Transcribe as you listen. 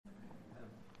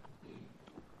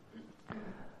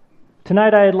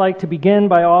Tonight I'd like to begin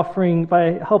by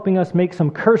helping us make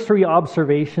some cursory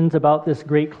observations about this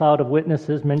great cloud of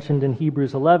witnesses mentioned in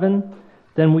Hebrews 11.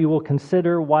 Then we will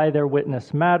consider why their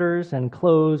witness matters and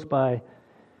close by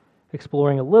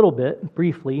exploring a little bit,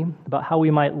 briefly, about how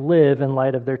we might live in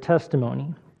light of their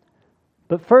testimony.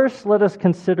 But first, let us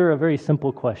consider a very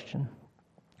simple question.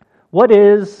 What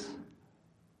is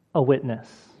a witness?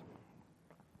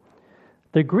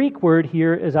 The Greek word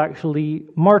here is actually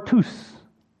martus,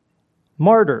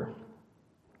 martyr.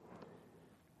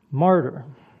 Martyr.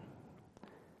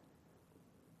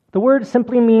 The word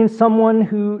simply means someone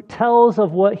who tells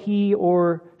of what he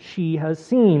or she has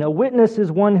seen. A witness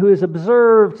is one who has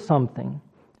observed something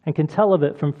and can tell of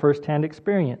it from first-hand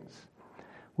experience.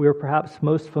 We are perhaps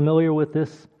most familiar with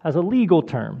this as a legal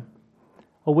term.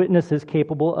 A witness is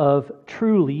capable of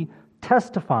truly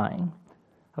testifying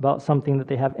about something that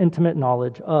they have intimate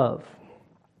knowledge of.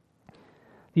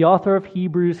 The author of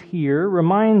Hebrews here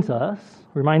reminds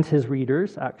his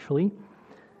readers actually,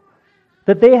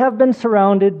 that they have been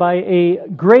surrounded by a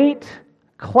great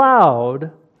cloud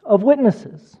of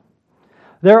witnesses.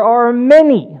 There are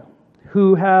many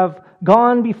who have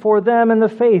gone before them in the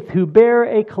faith, who bear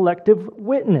a collective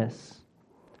witness.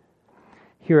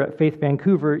 Here at Faith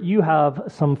Vancouver, you have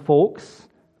some folks,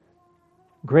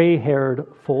 gray-haired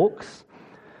folks,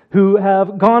 who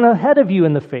have gone ahead of you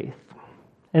in the faith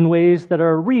in ways that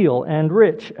are real and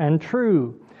rich and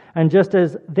true. And just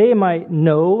as they might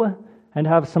know and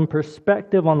have some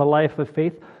perspective on the life of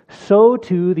faith, so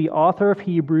too the author of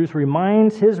Hebrews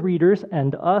reminds his readers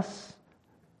and us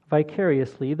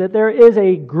vicariously that there is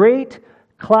a great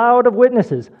cloud of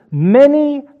witnesses,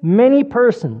 many, many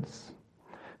persons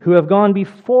who have gone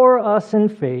before us in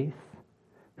faith,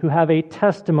 who have a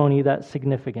testimony that's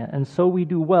significant. And so we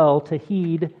do well to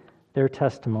heed their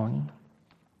testimony.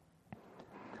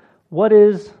 What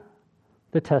is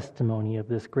the testimony of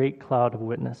this great cloud of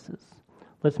witnesses?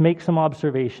 Let's make some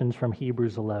observations from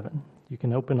Hebrews 11. You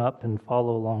can open up and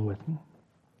follow along with me.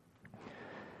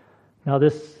 Now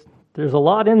there's a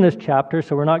lot in this chapter,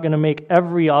 so we're not going to make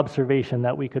every observation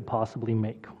that we could possibly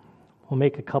make. We'll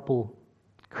make a couple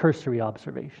cursory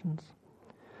observations.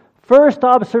 First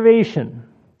observation,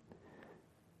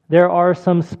 there are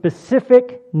some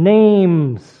specific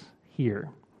names here.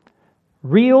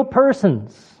 Real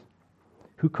persons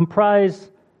who comprise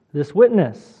this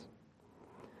witness.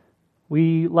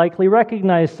 We likely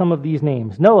recognize some of these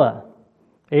names: Noah,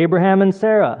 Abraham and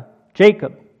Sarah,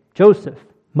 Jacob, Joseph,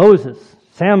 Moses,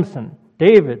 Samson,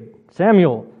 David,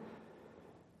 Samuel.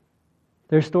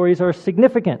 Their stories are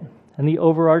significant in the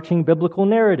overarching biblical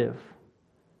narrative.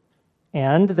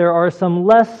 And there are some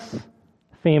less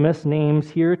famous names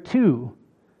here too: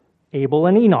 Abel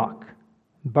and Enoch,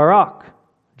 Barak,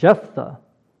 Jephthah.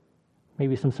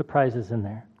 Maybe some surprises in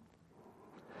there.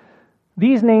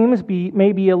 These names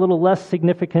may be a little less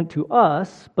significant to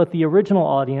us, but the original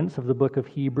audience of the book of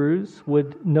Hebrews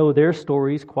would know their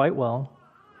stories quite well.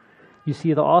 You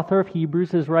see, the author of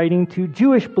Hebrews is writing to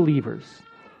Jewish believers.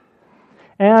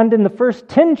 And in the first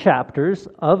 10 chapters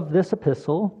of this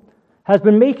epistle, has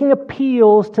been making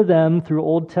appeals to them through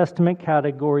Old Testament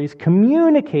categories,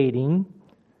 communicating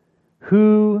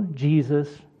who Jesus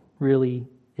really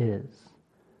is.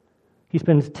 He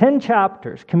spends 10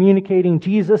 chapters communicating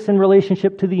Jesus in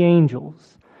relationship to the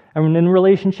angels, and in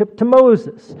relationship to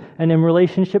Moses, and in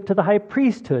relationship to the high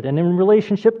priesthood, and in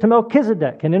relationship to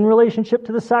Melchizedek, and in relationship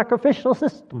to the sacrificial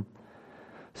system,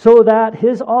 so that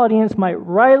his audience might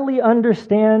rightly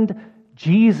understand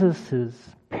Jesus'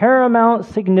 paramount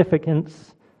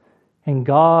significance in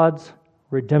God's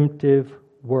redemptive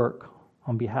work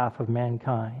on behalf of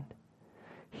mankind.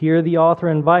 Here the author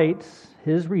invites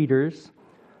his readers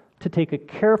to take a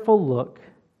careful look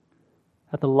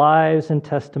at the lives and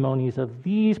testimonies of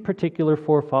these particular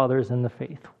forefathers in the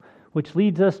faith, which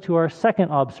leads us to our second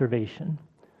observation.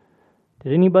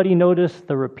 Did anybody notice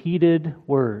the repeated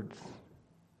words?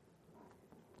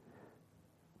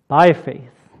 By faith,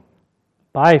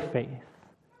 by faith,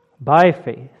 by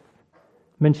faith,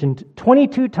 mentioned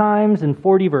 22 times in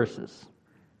 40 verses.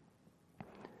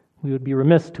 We would be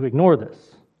remiss to ignore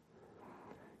this.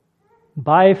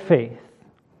 By faith.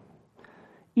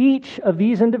 Each of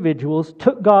these individuals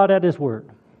took God at His word.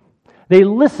 They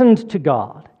listened to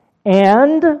God,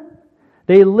 and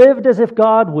they lived as if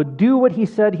God would do what He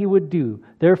said He would do.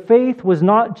 Their faith was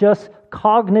not just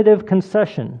cognitive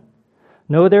concession.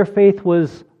 No, their faith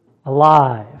was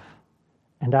alive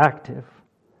and active.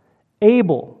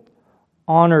 Abel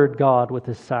honored God with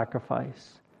his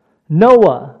sacrifice.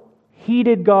 Noah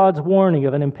heeded God's warning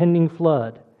of an impending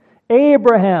flood.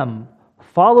 Abraham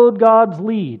followed God's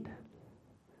lead.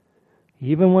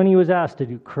 even when he was asked to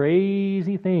do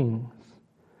crazy things.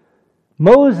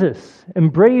 Moses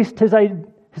embraced his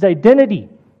identity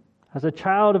as a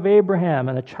child of Abraham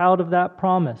and a child of that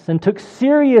promise, and took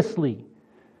seriously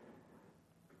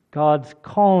God's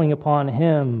calling upon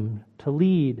him to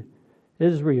lead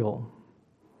Israel.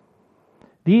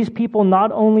 These people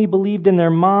not only believed in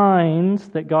their minds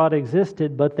that God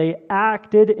existed, but they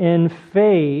acted in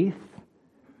faith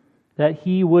that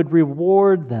he would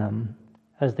reward them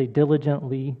as they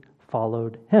diligently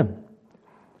followed him.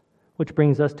 Which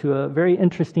brings us to a very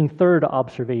interesting third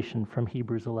observation from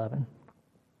Hebrews 11.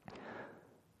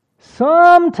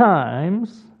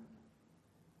 Sometimes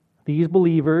these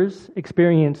believers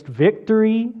experienced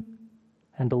victory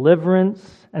and deliverance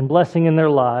and blessing in their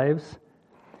lives,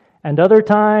 and other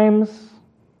times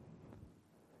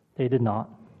they did not.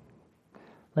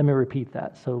 Let me repeat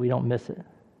that so we don't miss it.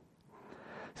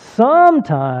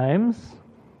 Sometimes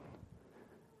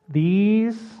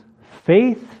these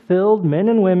faith-filled men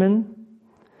and women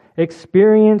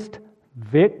experienced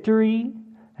victory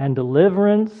and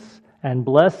deliverance and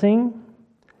blessing,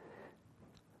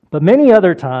 but many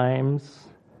other times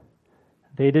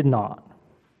they did not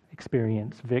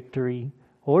experience victory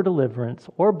or deliverance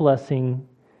or blessing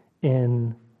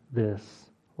in this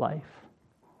life.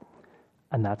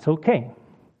 And that's okay,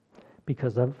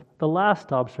 because of the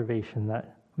last observation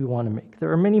that we want to make.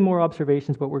 There are many more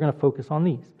observations, but we're going to focus on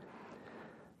these.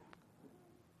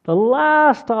 The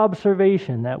last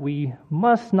observation that we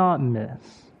must not miss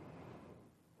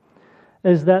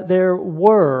is that there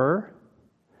were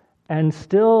and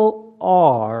still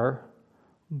are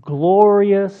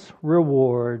glorious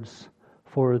rewards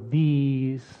for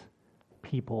these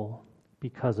people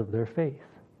because of their faith.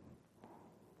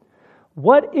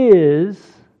 What is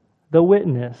the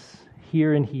witness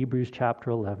here in Hebrews chapter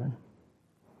 11?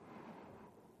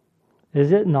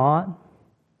 Is it not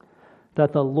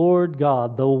that the Lord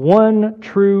God, the one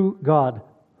true God,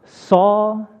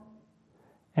 saw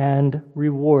and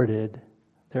rewarded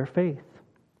their faith?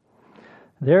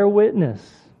 Their witness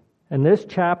in this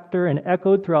chapter and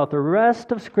echoed throughout the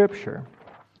rest of Scripture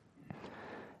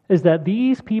is that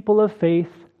these people of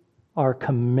faith are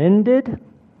commended,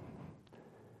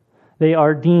 they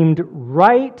are deemed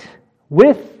right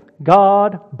with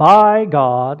God by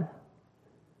God,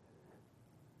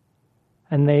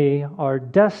 and they are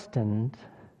destined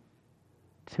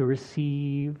to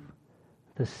receive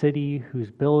the city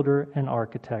whose builder and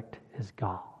architect is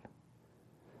God.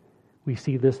 We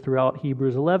see this throughout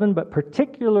Hebrews 11, but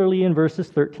particularly in verses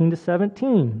 13 to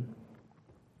 17.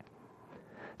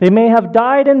 They may have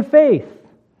died in faith.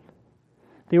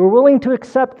 They were willing to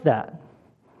accept that.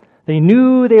 They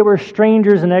knew they were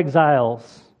strangers and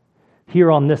exiles here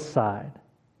on this side.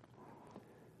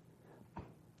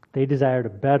 They desired a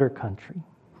better country.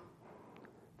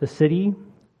 The city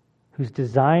whose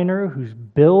designer, whose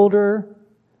builder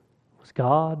was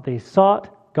God. They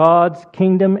sought God's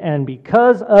kingdom, and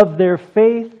because of their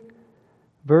faith,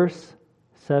 verse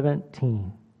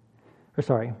 16.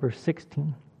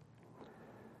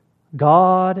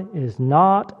 God is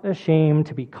not ashamed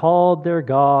to be called their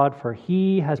God, for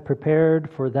he has prepared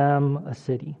for them a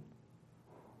city.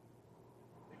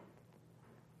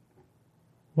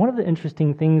 One of the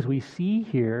interesting things we see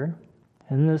here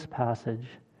in this passage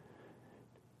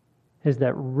is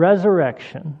that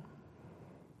resurrection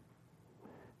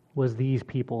was these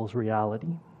people's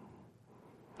reality.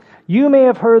 You may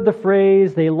have heard the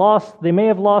phrase, they may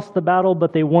have lost the battle,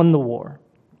 but they won the war.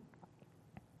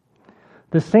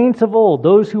 The saints of old,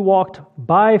 those who walked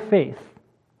by faith,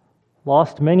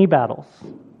 lost many battles.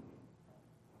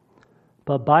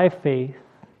 But by faith,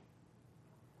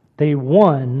 they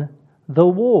won the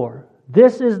war.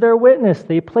 This is their witness.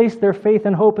 They placed their faith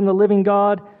and hope in the living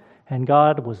God, and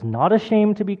God was not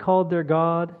ashamed to be called their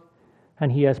God, and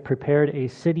he has prepared a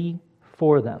city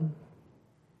for them.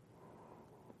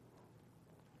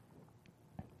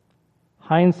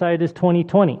 Hindsight is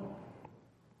 20/20.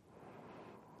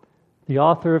 The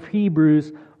author of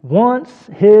Hebrews wants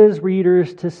his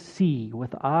readers to see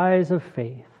with eyes of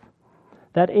faith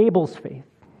that Abel's faith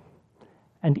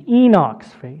and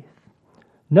Enoch's faith,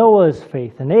 Noah's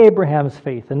faith and Abraham's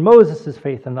faith and Moses'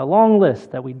 faith, and a long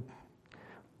list that we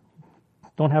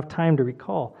don't have time to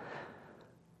recall.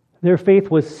 Their faith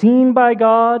was seen by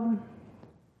God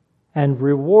and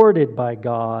rewarded by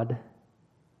God,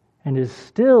 and is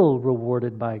still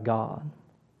rewarded by God.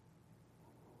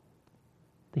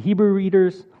 The Hebrew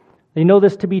readers, they know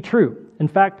this to be true. In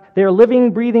fact, they are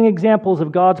living, breathing examples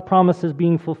of God's promises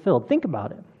being fulfilled. Think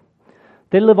about it.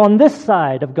 They live on this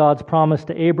side of God's promise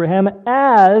to Abraham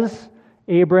as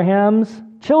Abraham's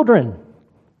children.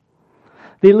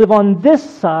 They live on this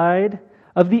side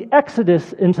of the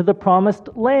exodus into the promised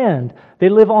land. They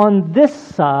live on this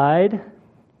side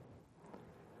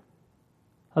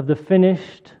of the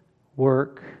finished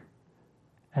work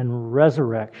and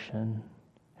resurrection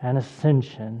and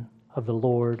ascension of the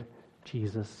Lord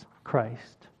Jesus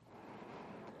Christ.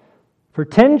 For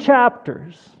 10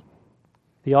 chapters,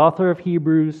 the author of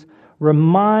Hebrews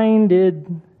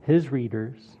reminded his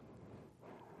readers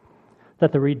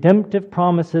that the redemptive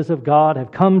promises of God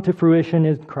have come to fruition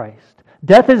in Christ.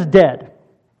 Death is dead.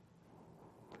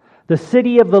 The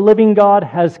city of the living God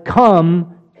has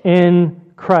come in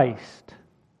Christ.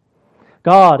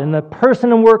 God, in the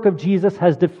person and work of Jesus,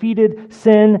 has defeated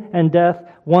sin and death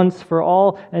once for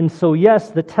all. And so, yes,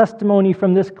 the testimony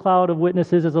from this cloud of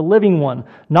witnesses is a living one,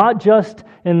 not just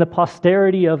in the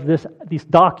posterity of this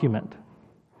document.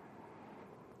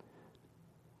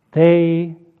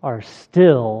 They are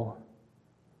still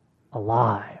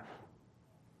alive,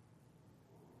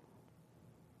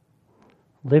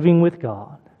 living with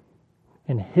God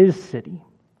in His city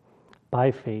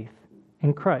by faith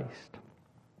in Christ.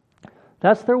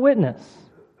 That's their witness.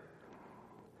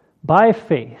 By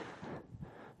faith,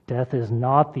 death is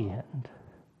not the end,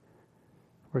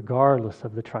 regardless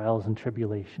of the trials and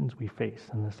tribulations we face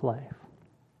in this life.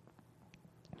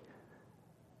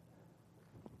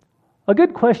 A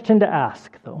good question to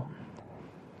ask, though,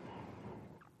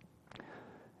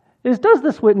 is, does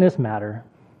this witness matter?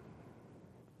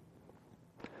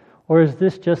 Or is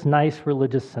this just nice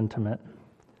religious sentiment,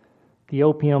 the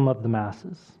opium of the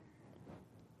masses?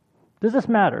 Does this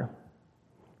matter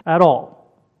at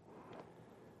all?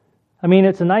 I mean,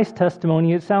 it's a nice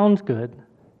testimony, it sounds good,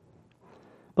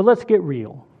 but let's get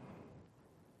real.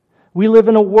 We live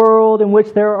in a world in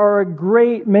which there are a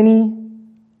great many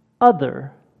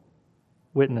other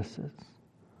witnesses.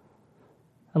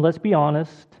 And let's be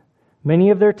honest, many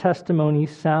of their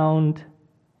testimonies sound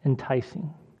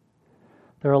enticing.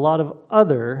 There are a lot of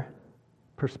other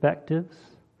perspectives,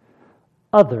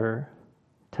 other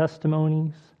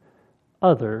testimonies,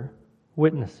 other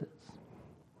witnesses.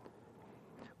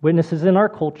 Witnesses in our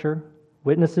culture,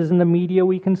 witnesses in the media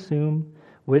we consume,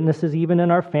 witnesses even in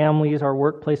our families, our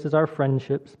workplaces, our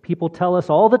friendships. People tell us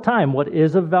all the time what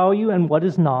is of value and what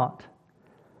is not.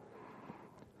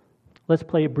 Let's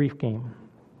play a brief game.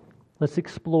 Let's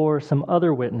explore some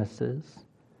other witnesses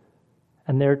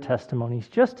and their testimonies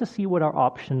just to see what our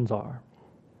options are.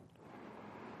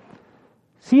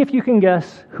 See if you can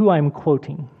guess who I'm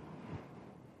quoting.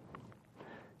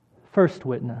 First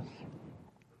witness.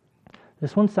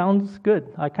 This one sounds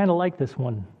good. I kind of like this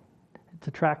one. It's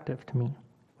attractive to me.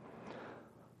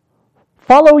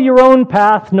 Follow your own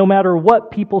path no matter what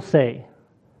people say.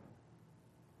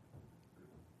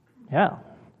 Yeah,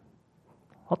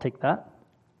 I'll take that.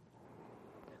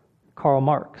 Karl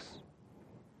Marx.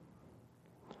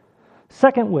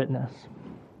 Second witness.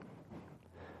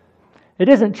 It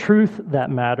isn't truth that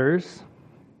matters,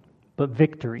 but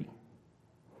victory.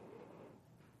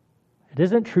 It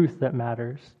isn't truth that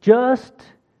matters, just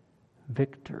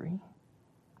victory.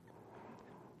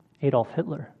 Adolf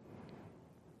Hitler.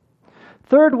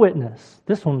 Third witness.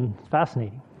 This one's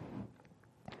fascinating.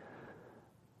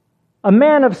 A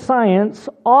man of science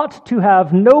ought to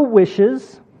have no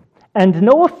wishes and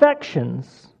no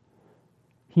affections.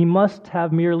 He must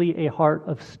have merely a heart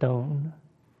of stone.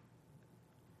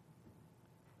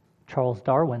 Charles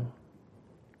Darwin.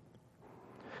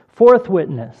 Fourth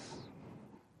witness.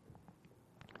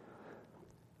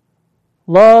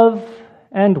 Love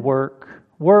and work,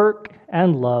 work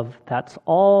and love, that's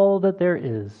all that there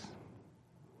is.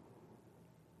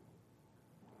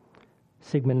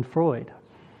 Sigmund Freud.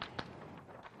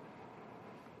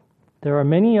 There are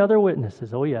many other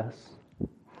witnesses, oh yes,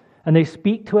 and they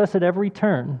speak to us at every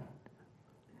turn,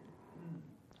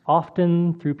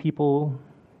 often through people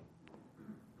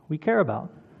we care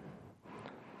about.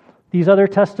 These other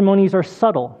testimonies are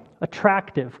subtle,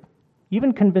 attractive,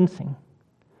 even convincing,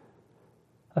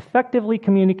 effectively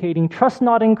communicating, trust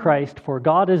not in Christ, for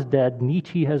God is dead.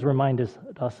 Nietzsche has reminded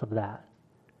us of that.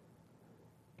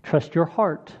 Trust your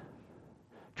heart.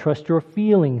 Trust your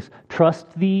feelings. Trust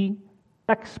the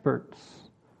experts.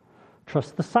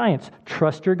 Trust the science.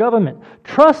 Trust your government.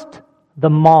 Trust the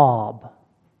mob,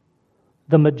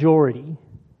 the majority.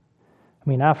 I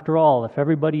mean, after all, if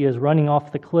everybody is running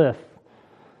off the cliff,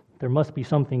 there must be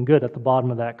something good at the bottom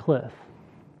of that cliff.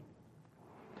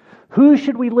 Who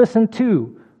should we listen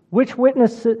to? Which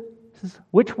witness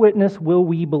will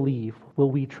we believe?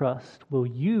 Will we trust? Will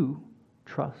you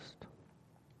trust?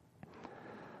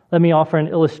 Let me offer an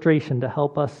illustration to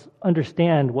help us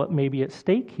understand what may be at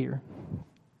stake here.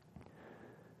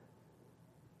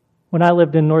 When I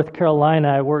lived in North Carolina,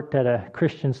 I worked at a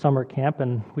Christian summer camp,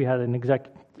 and we had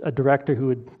a director who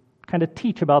would kind of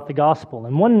teach about the gospel.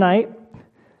 And one night,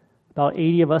 about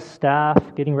 80 of us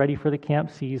staff getting ready for the camp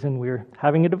season, we were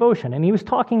having a devotion, and he was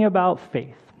talking about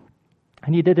faith.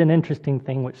 And he did an interesting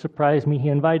thing which surprised me. He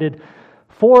invited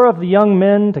 4 of the young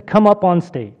men to come up on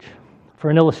stage for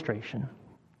an illustration.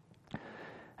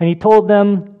 And he told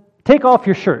them, "Take off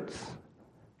your shirts."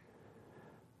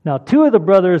 Now, 2 of the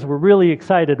brothers were really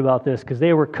excited about this because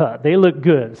they were cut. They looked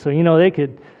good. So,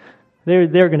 they're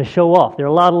going to show off. There are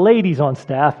a lot of ladies on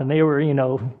staff, and they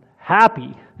were,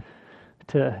 happy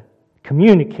to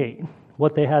communicate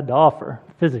what they had to offer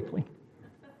physically.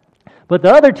 But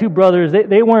the other 2 brothers,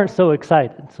 they weren't so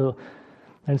excited. So,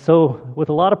 with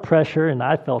a lot of pressure, and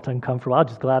I felt uncomfortable. I'm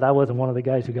just glad I wasn't one of the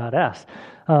guys who got asked.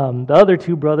 The other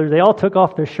 2 brothers, they all took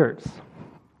off their shirts.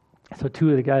 So 2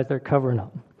 of the guys, they're covering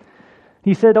up.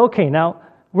 He said, "Okay, now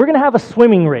we're going to have a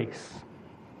swimming race.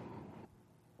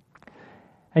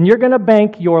 And you're going to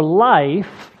bank your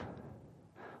life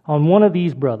on one of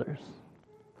these brothers.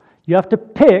 You have to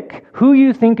pick who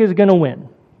you think is going to win.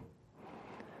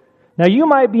 Now, you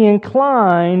might be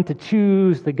inclined to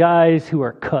choose the guys who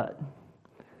are cut,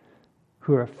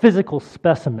 who are physical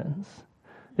specimens.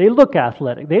 They look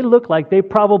athletic. They look like they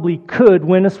probably could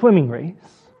win a swimming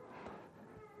race.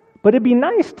 But it'd be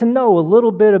nice to know a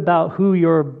little bit about who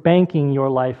you're banking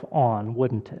your life on,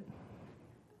 wouldn't it?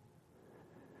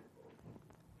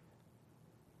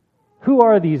 Who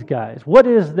are these guys? What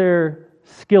is their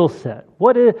skill set?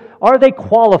 Are they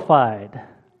qualified?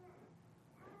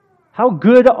 How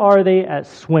good are they at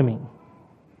swimming?"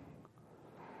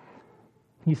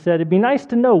 He said, "It'd be nice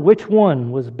to know which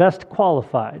one was best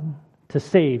qualified to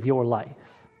save your life."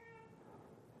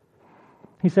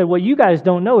 He said, "What you guys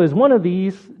don't know is one of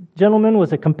these gentlemen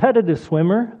was a competitive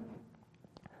swimmer,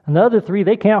 and the other 3,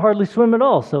 they can't hardly swim at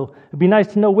all, so it'd be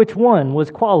nice to know which one was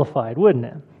qualified, wouldn't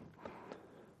it?"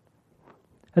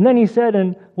 And then he said,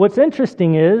 "And what's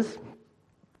interesting is,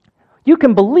 you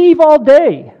can believe all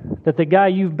day that the guy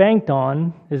you've banked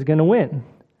on is going to win.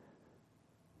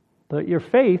 But your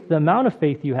faith, the amount of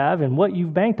faith you have and what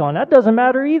you've banked on, that doesn't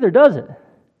matter either, does it?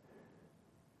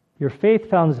 Your faith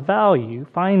finds value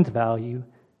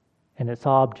in its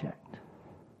object."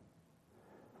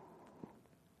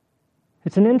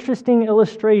 It's an interesting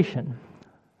illustration.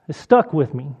 It stuck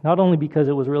with me, not only because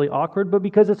it was really awkward, but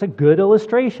because it's a good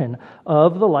illustration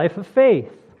of the life of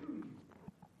faith.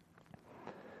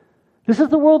 This is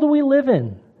the world that we live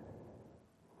in.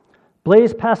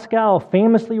 Blaise Pascal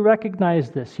famously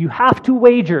recognized this. You have to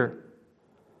wager.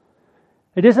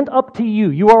 It isn't up to you.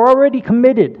 You are already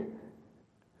committed.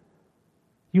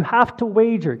 You have to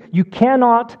wager. You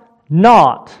cannot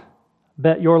not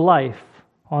bet your life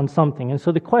on something. And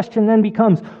so the question then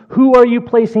becomes, who are you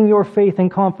placing your faith and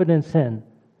confidence in?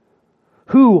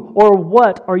 Who or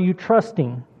what are you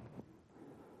trusting?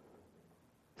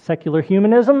 Secular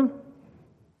humanism?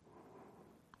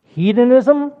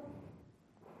 Hedonism?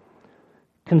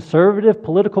 Conservative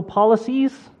political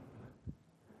policies?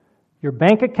 Your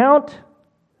bank account?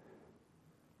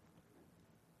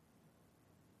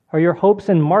 Are your hopes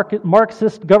in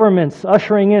Marxist governments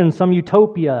ushering in some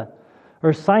utopia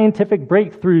or scientific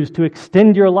breakthroughs to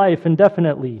extend your life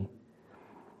indefinitely?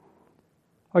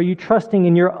 Are you trusting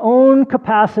in your own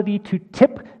capacity to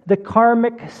tip the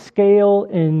karmic scale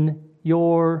in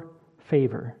your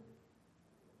favor?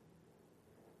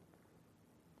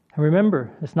 And remember,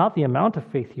 it's not the amount of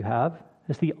faith you have,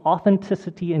 it's the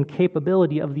authenticity and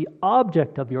capability of the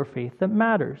object of your faith that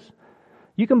matters.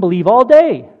 You can believe all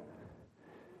day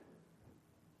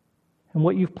in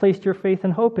what you've placed your faith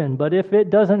and hope in, but if it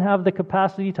doesn't have the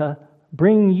capacity to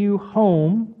bring you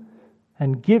home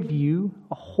and give you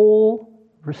a whole,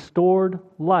 restored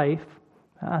life,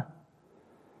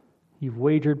 you've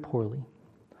wagered poorly.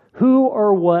 Who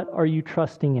or what are you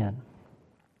trusting in?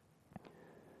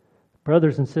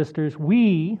 Brothers and sisters,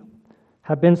 we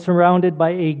have been surrounded by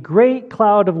a great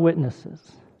cloud of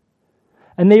witnesses,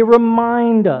 and they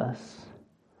remind us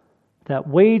that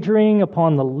wagering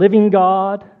upon the living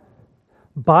God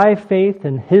by faith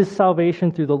in His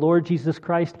salvation through the Lord Jesus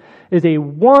Christ is a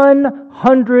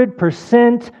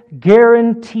 100%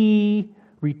 guarantee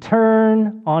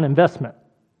return on investment.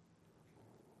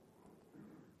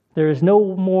 There is no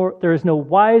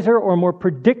wiser or more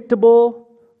predictable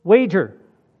wager.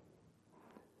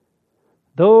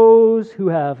 Those who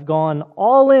have gone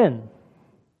all in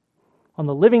on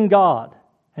the living God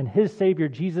and His Savior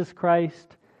Jesus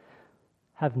Christ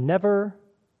have never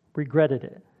regretted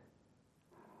it.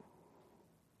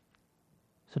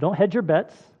 So don't hedge your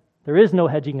bets. There is no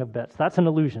hedging of bets. That's an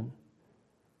illusion.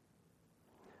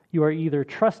 you are either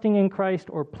trusting in Christ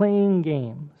or playing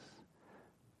games.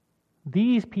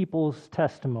 These people's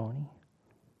testimony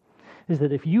is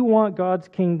that if you want God's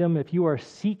kingdom, if you are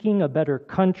seeking a better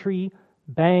country,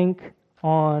 bank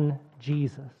on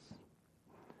Jesus.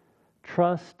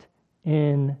 Trust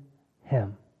in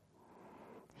Him.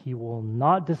 He will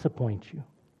not disappoint you.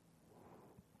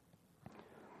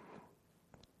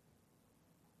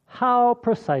 How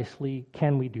precisely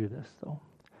can we do this, though?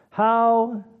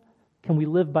 How can we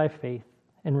live by faith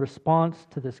in response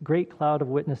to this great cloud of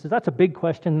witnesses? That's a big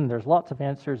question, and there's lots of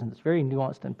answers, and it's very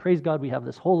nuanced, and praise God we have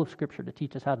this whole of Scripture to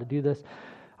teach us how to do this.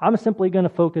 I'm simply going to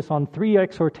focus on 3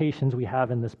 exhortations we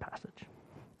have in this passage.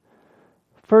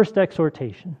 First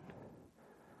exhortation,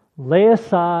 lay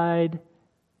aside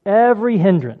every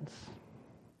hindrance.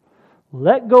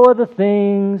 Let go of the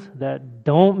things that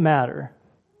don't matter.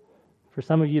 For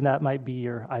some of you, that might be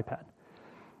your iPad.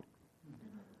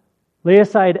 Lay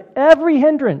aside every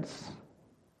hindrance,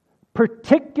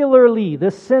 particularly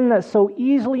the sin that so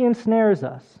easily ensnares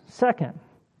us. Second,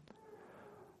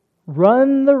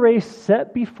 run the race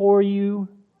set before you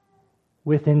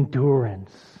with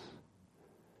endurance,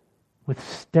 with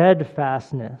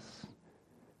steadfastness.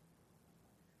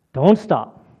 Don't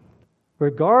stop.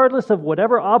 Regardless of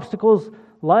whatever obstacles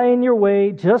lie in your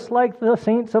way, just like the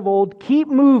saints of old, keep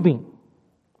moving.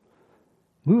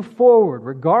 Move forward,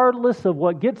 regardless of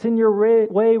what gets in your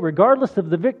way, regardless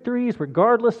of the victories,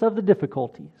 regardless of the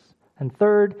difficulties. And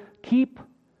third, keep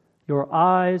your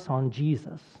eyes on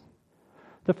Jesus.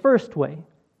 The first way,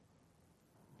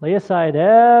 lay aside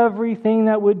everything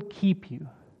that would keep you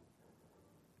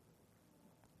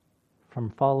from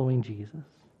following Jesus.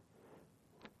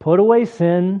 Put away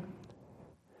sin.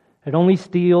 It only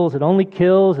steals, it only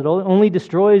kills, it only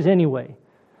destroys anyway.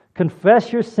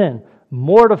 Confess your sin,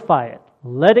 mortify it,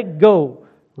 let it go,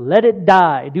 let it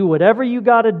die. Do whatever you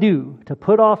got to do to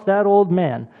put off that old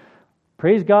man.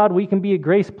 Praise God, we can be a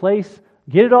grace place.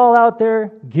 Get it all out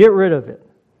there, get rid of it.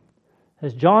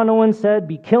 As John Owen said,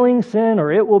 be killing sin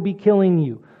or it will be killing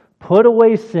you. Put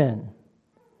away sin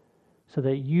so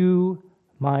that you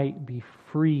might be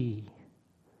free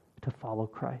to follow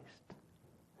Christ.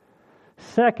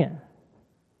 Second,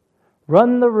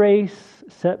 run the race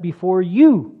set before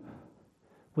you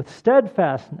with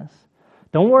steadfastness.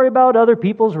 Don't worry about other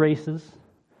people's races.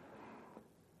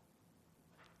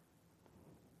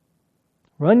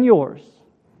 Run yours.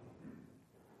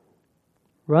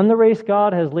 Run the race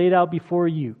God has laid out before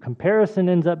you. Comparison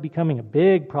ends up becoming a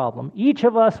big problem. Each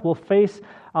of us will face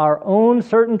our own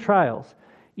certain trials.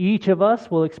 Each of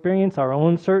us will experience our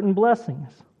own certain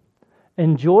blessings.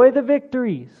 Enjoy the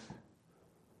victories,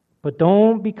 but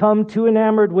don't become too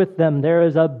enamored with them. There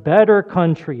is a better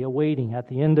country awaiting at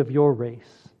the end of your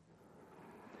race.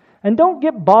 And don't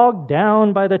get bogged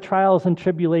down by the trials and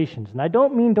tribulations. And I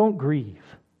don't mean don't grieve.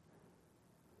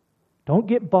 Don't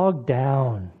get bogged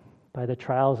down by the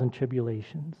trials and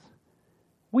tribulations.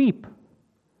 Weep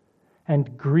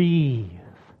and grieve,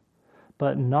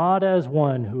 but not as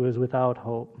one who is without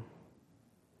hope.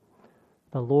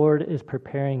 The Lord is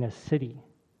preparing a city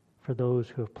for those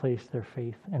who have placed their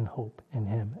faith and hope in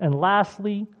Him. And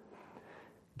lastly,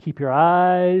 keep your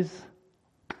eyes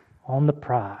on the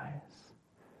prize.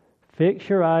 Fix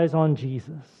your eyes on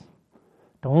Jesus.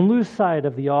 Don't lose sight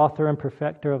of the author and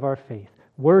perfecter of our faith.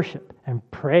 Worship and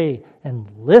pray and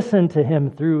listen to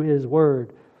Him through His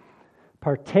Word.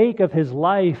 Partake of His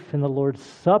life in the Lord's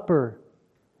Supper.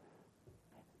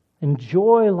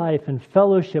 Enjoy life and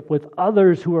fellowship with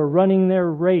others who are running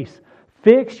their race.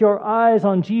 Fix your eyes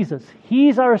on Jesus.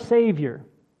 He's our Savior.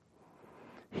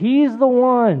 He's the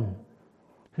one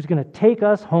who's going to take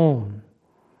us home.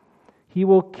 He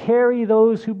will carry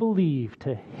those who believe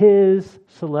to His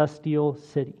celestial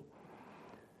city.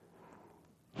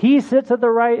 He sits at the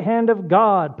right hand of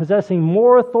God, possessing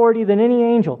more authority than any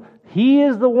angel. He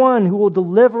is the one who will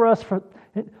deliver us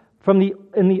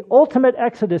in the ultimate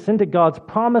exodus into God's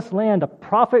promised land, a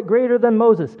prophet greater than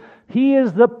Moses. He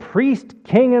is the priest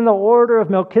king in the order of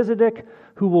Melchizedek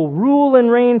who will rule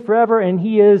and reign forever, and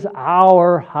He is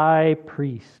our high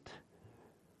priest.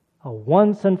 A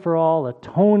once and for all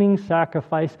atoning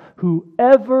sacrifice,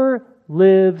 whoever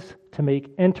lives to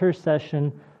make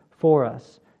intercession for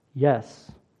us.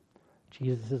 Yes,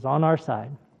 Jesus is on our side.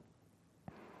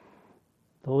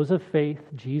 Those of faith,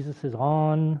 Jesus is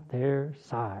on their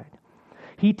side.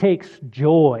 He takes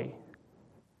joy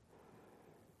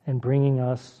in bringing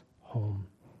us home.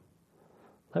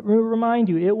 Let me remind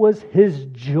you, it was His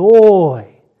joy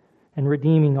in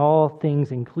redeeming all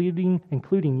things,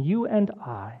 including you and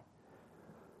I,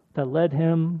 that led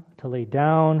Him to lay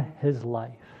down His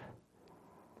life.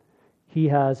 He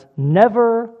has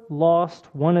never lost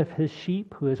one of his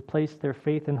sheep who has placed their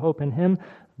faith and hope in him.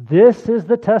 This is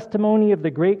the testimony of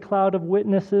the great cloud of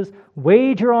witnesses.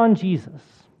 Wager on Jesus.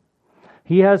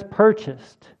 He has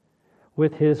purchased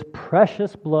with his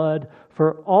precious blood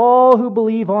for all who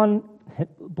believe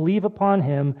upon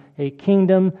him a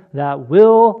kingdom that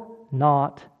will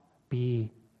not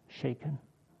be shaken.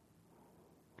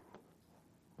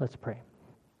 Let's pray.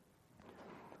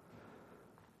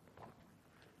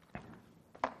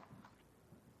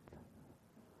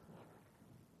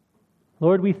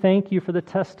 Lord, we thank you for the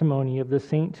testimony of the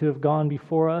saints who have gone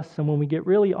before us. And when we get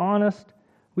really honest,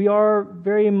 we are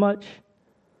very much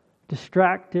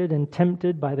distracted and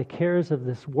tempted by the cares of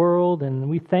this world. And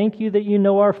we thank you that you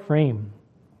know our frame.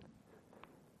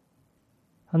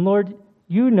 And Lord,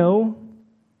 you know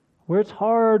where it's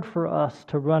hard for us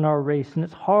to run our race, and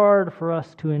it's hard for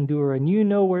us to endure. And you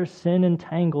know where sin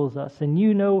entangles us, and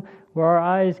you know where our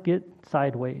eyes get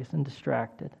sideways and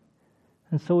distracted.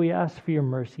 And so we ask for your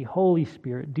mercy. Holy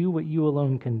Spirit, do what you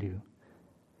alone can do.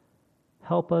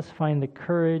 Help us find the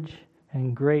courage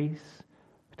and grace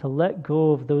to let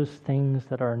go of those things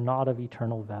that are not of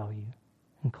eternal value,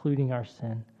 including our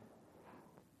sin.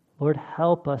 Lord,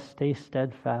 help us stay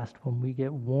steadfast when we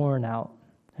get worn out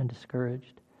and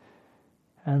discouraged.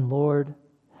 And Lord,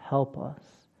 help us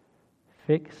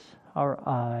fix our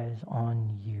eyes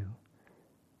on you.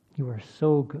 You are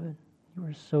so good. You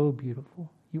are so beautiful.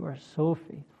 You are so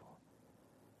faithful.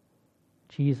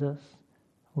 Jesus,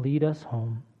 lead us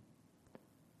home.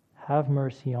 Have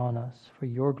mercy on us for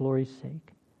your glory's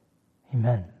sake.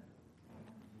 Amen.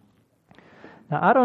 Now, I don't